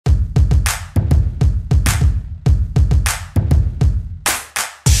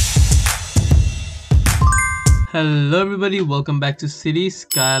Hello everybody, welcome back to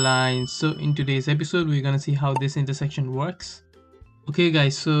Citiesskylines. So in today's episode we're gonna see how this intersection works. Okay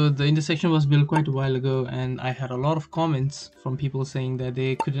guys, so the intersection was built quite a while ago and I had a lot of comments from people saying that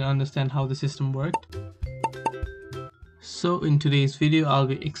they couldn't understand how the system worked. So in today's video I'll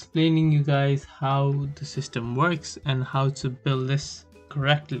be explaining you guys how the system works and how to build this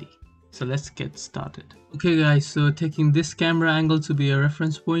correctly. So let's get started. Okay guys, so taking this camera angle to be a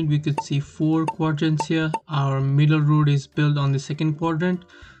reference point, we could see 4 quadrants here. Our middle road is built on the second quadrant,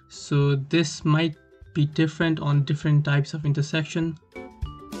 so this might be different on different types of intersection.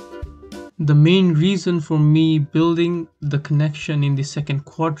 The main reason for me building the connection in the second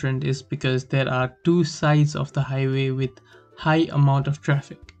quadrant is because there are 2 sides of the highway with high amount of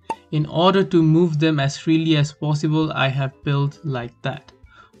traffic. In order to move them as freely as possible, I have built like that.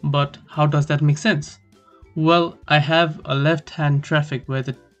 But how does that make sense? Well, I have a left-hand traffic where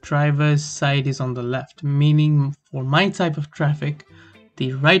the driver's side is on the left, meaning for my type of traffic,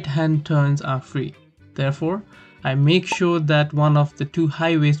 the right-hand turns are free. Therefore, I make sure that one of the 2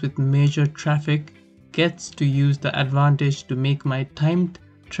 highways with major traffic gets to use the advantage to make my timed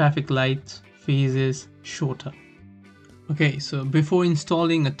traffic lights phases shorter. Okay, so before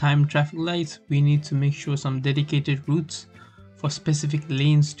installing a timed traffic lights, we need to make sure some dedicated routes for specific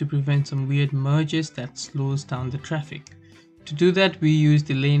lanes to prevent some weird merges that slows down the traffic. To do that, we use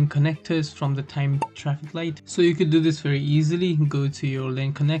the lane connectors from the timed traffic light. So you could do this very easily. Go to your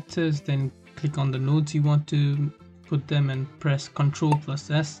lane connectors, then click on the nodes you want to put them and press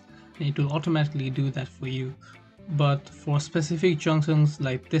Ctrl+S, and it will automatically do that for you. But for specific junctions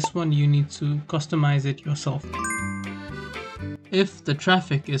like this one, you need to customize it yourself. If the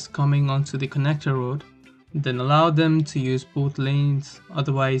traffic is coming onto the connector road, then allow them to use both lanes,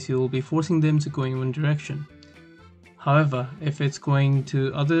 otherwise you will be forcing them to go in one direction. However, if it's going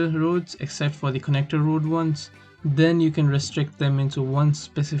to other roads except for the connector road ones, then you can restrict them into one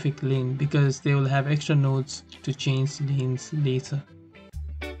specific lane because they will have extra nodes to change lanes later.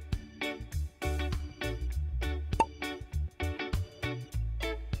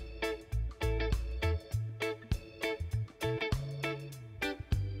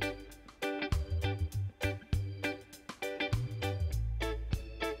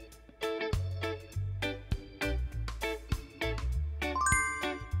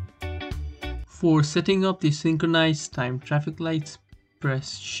 For setting up the synchronized timed traffic lights,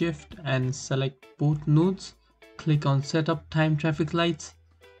 press Shift and select both nodes, click on Setup Timed Traffic Lights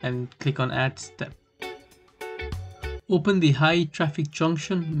and click on Add Step. Open the high traffic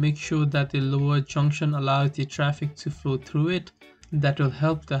junction, make sure that the lower junction allows the traffic to flow through it. That will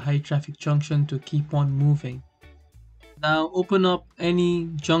help the high traffic junction to keep on moving. Now open up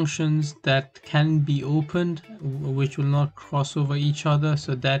any junctions that can be opened, which will not cross over each other,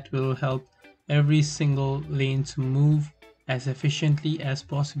 so that will help every single lane to move as efficiently as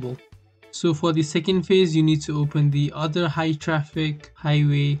possible. So for the second phase, you need to open the other high traffic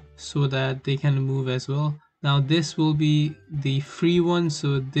highway so that they can move as well. Now this will be the free one,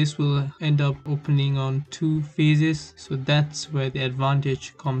 so this will end up opening on 2 phases, so that's where the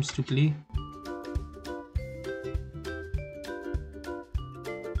advantage comes to play.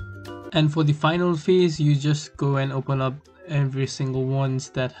 And for the final phase, you just go and open up every single ones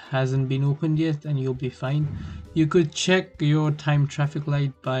that hasn't been opened yet and you'll be fine. You could check your timed traffic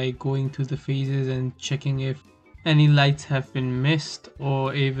light by going to the phases and checking if any lights have been missed,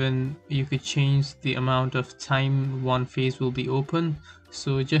 or even you could change the amount of time one phase will be open.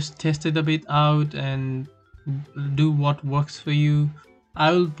 So just test it a bit out and do what works for you.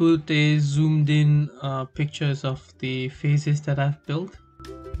 I will put a zoomed in pictures of the phases that I've built.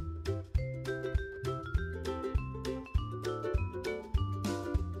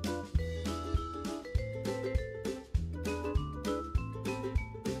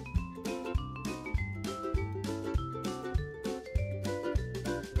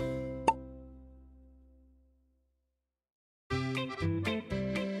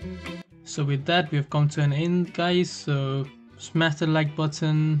 So with that, we've come to an end, guys. So smash the like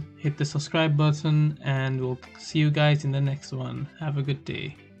button, hit the subscribe button, and we'll see you guys in the next one. Have a good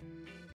day.